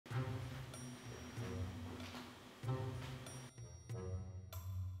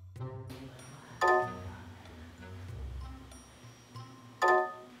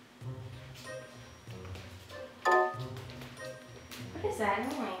is that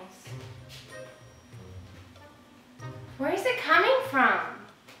noise? Where is it coming from?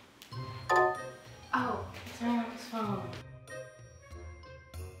 Oh, it's my mom's phone.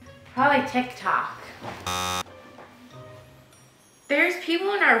 Probably TikTok. There's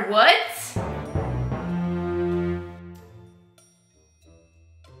people in our woods?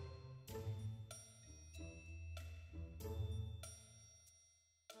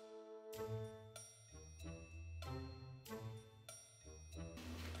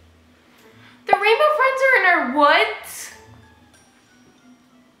 The rainbow friends are in our woods?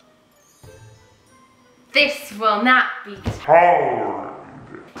 This will not be tolerated.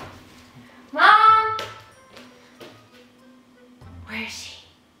 Mom! Where is she?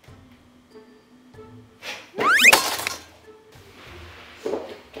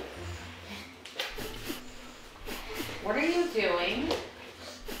 What are you doing?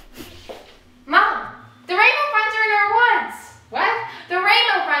 Mom! The rainbow friends are in our woods! What? The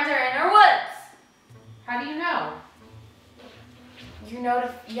rainbow friends are in our woods! How do you know?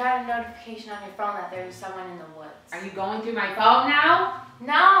 You had a notification on your phone that there was someone in the woods. Are you going through my phone now?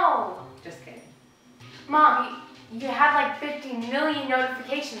 No! Just kidding. Mom, you had like 50 million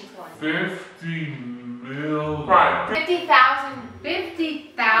notifications going. 50 million. Right. 50,000.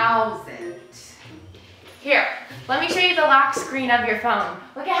 50,000. Here, let me show you the lock screen of your phone.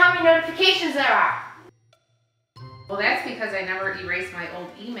 Look at how many notifications there are. Well, that's because I never erased my old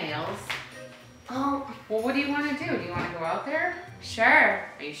emails. Oh, Well, what do you want to do? Do you want to go out there? sure.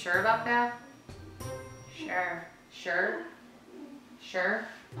 Are you sure about that? Sure. Sure? Sure?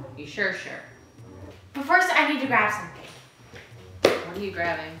 You sure? But first, I need to grab something. What are you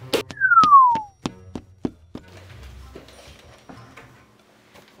grabbing?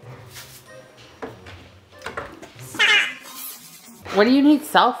 What do you need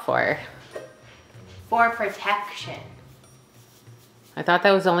salt for? For protection. I thought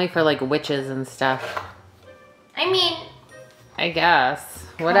that was only for like witches and stuff. I mean, I guess.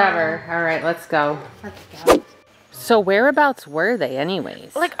 Whatever. All right, let's go. let's go. So whereabouts were they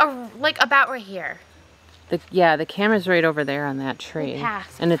anyways? Like about right here. Yeah, the camera's right over there on that tree.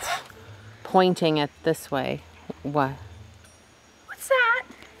 passed. And it's pointing at this way. What? What's that?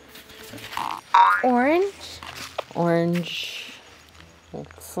 Orange? Orange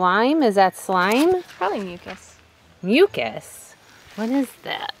slime? Is that slime? Probably mucus. Mucus? What is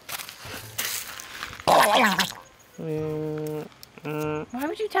that? Why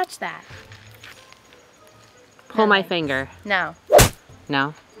would you touch that? Pull my finger. No.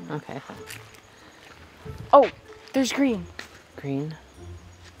 No? Okay. Oh, there's green. Green.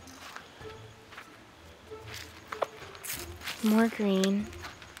 More green.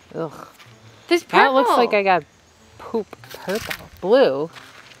 Ugh. There's purple. That looks like I got poop. Purple. Blue.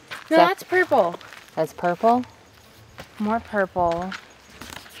 No, that's purple. That's purple? More purple.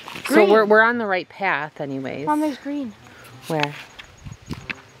 So Green. we're on the right path anyways. Mom, there's green. Where?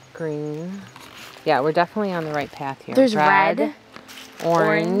 Green. Yeah, we're definitely on the right path here. There's red.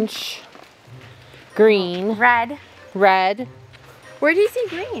 Orange. Green. Red. Red. Where do you see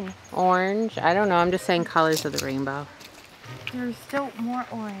green? Orange. I don't know. I'm just saying colors of the rainbow. There's still more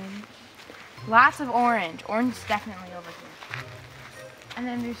orange. Lots of orange. Orange is definitely over here. And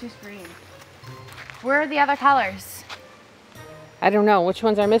then there's just green. Where are the other colors? I don't know. Which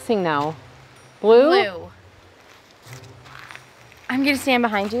ones are missing now? Blue? Blue. I'm gonna stand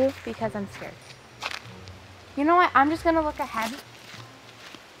behind you because I'm scared. You know what? I'm just gonna look ahead.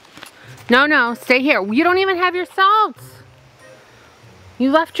 No, stay here. You don't even have your salt.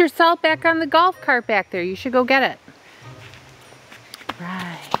 You left your salt back on the golf cart back there. You should go get it.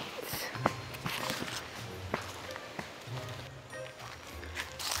 Right.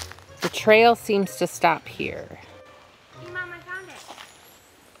 The trail seems to stop here. Hey, Mom, I found it.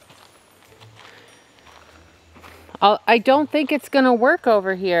 I don't think it's gonna work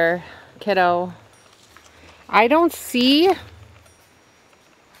over here, kiddo. I don't see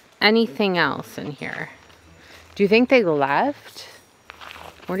anything else in here. Do you think they left?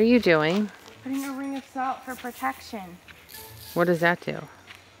 What are you doing? Putting a ring of salt for protection. What does that do?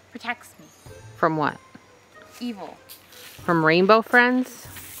 Protects me. From what? Evil. From rainbow friends?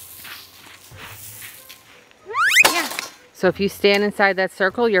 Yeah. So if you stand inside that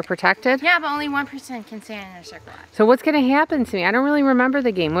circle, you're protected? Yeah, but only 1% can stand in a circle. So what's gonna happen to me? I don't really remember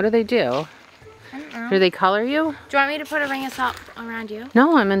the game. What do? I don't know. Do they color you? Do you want me to put a ring of salt around you?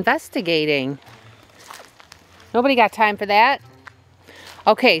 No, I'm investigating. Nobody got time for that.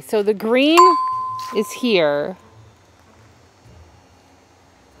 Okay, so the green is here.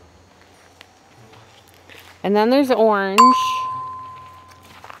 And then there's orange.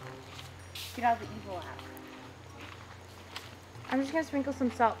 Get all the evil I'm just gonna sprinkle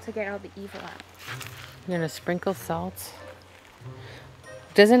some salt to get all the evil out. You're gonna sprinkle salt?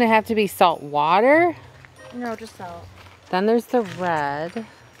 Doesn't it have to be salt water? No, just salt. Then there's the red.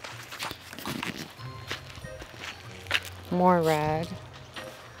 More red.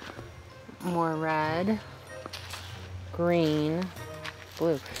 More red. Green.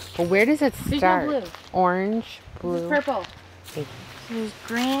 Blue. Well, where does it start? There's no blue. Orange, blue. There's purple. Okay. So there's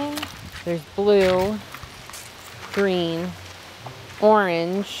green. There's blue, green,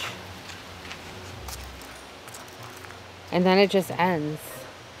 orange, and then it just ends.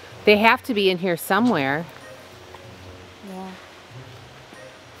 They have to be in here somewhere. Yeah.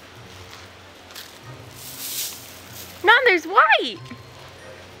 Mom, there's white.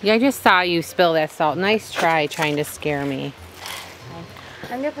 Yeah, I just saw you spill that salt. Nice try trying to scare me.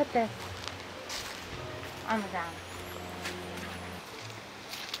 I'm gonna put this on the ground.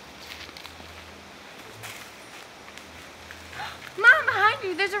 Mom, behind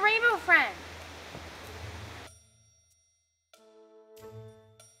you, there's a rainbow friend.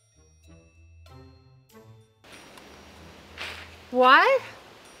 What?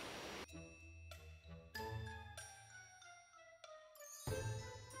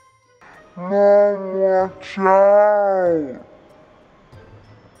 Mom, watch out!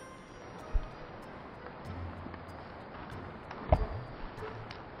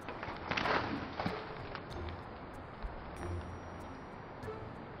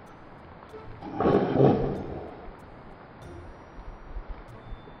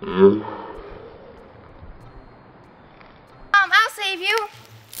 Mom, I'll save you.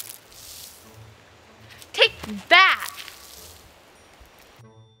 Take that.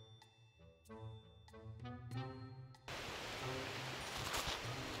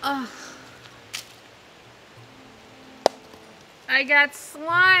 Ugh. I got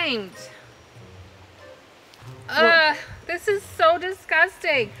slimed. Ugh, this is so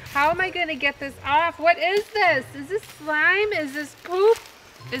disgusting. How am I gonna get this off? What is this? Is this slime? Is this poop?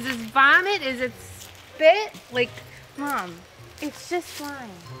 Is this vomit? Is it spit? Like, Mom, it's just slime.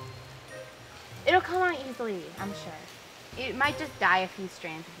 It'll come out easily, I'm sure. It might just dye a few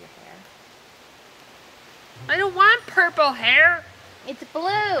strands of your hair. I don't want purple hair. It's blue.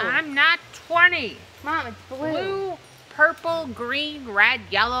 I'm not 20. Mom, it's blue. Blue, purple, green, red,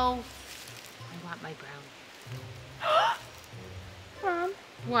 yellow. I want my brown. Mom.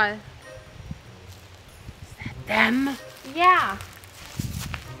 What? Is that them? Yeah.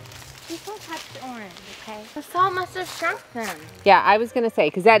 Please don't touch the orange, okay? The salt must have shrunk them. Yeah, I was going to say,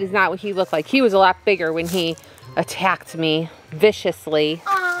 because that is not what he looked like. He was a lot bigger when he attacked me viciously.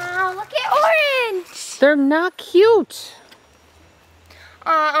 Aw, look at Orange. They're not cute.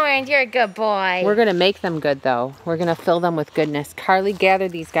 Aw, Orange, you're a good boy. We're going to make them good, though. We're going to fill them with goodness. Carly, gather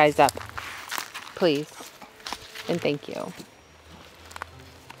these guys up, please. And thank you.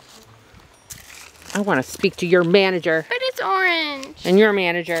 I want to speak to your manager. But it's orange. And your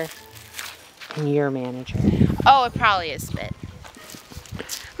manager. And your manager. Oh, it probably is spit.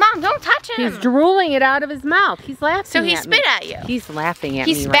 Mom, don't touch him. He's drooling it out of his mouth. He's laughing So he at spit me. at you. He's laughing at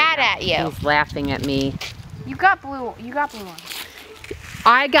He me spat right now. at you. He's laughing at me. You got blue. You got blue on.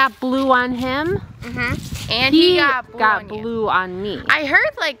 I got blue on him. Mm-hmm. And He he got blue on on you. me. I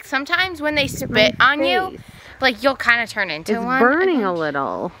heard like sometimes when they spit on you, like you'll kind of turn into It's one. burning a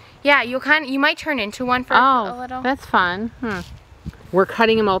little. Yeah, you might turn into one for a little. That's fun. We're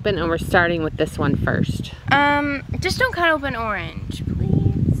cutting them open and we're starting with this one first. Just don't cut open orange,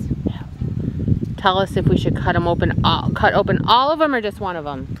 please. Tell us if we should cut open all of them or just one of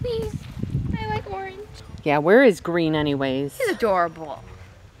them. Please. I like orange. Yeah, where is green anyways? He's adorable.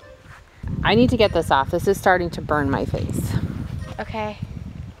 I need to get this off. This is starting to burn my face. Okay.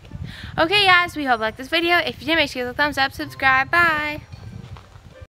 Okay, guys, we hope you liked this video. If you did, make sure you give it a thumbs up, subscribe. Bye.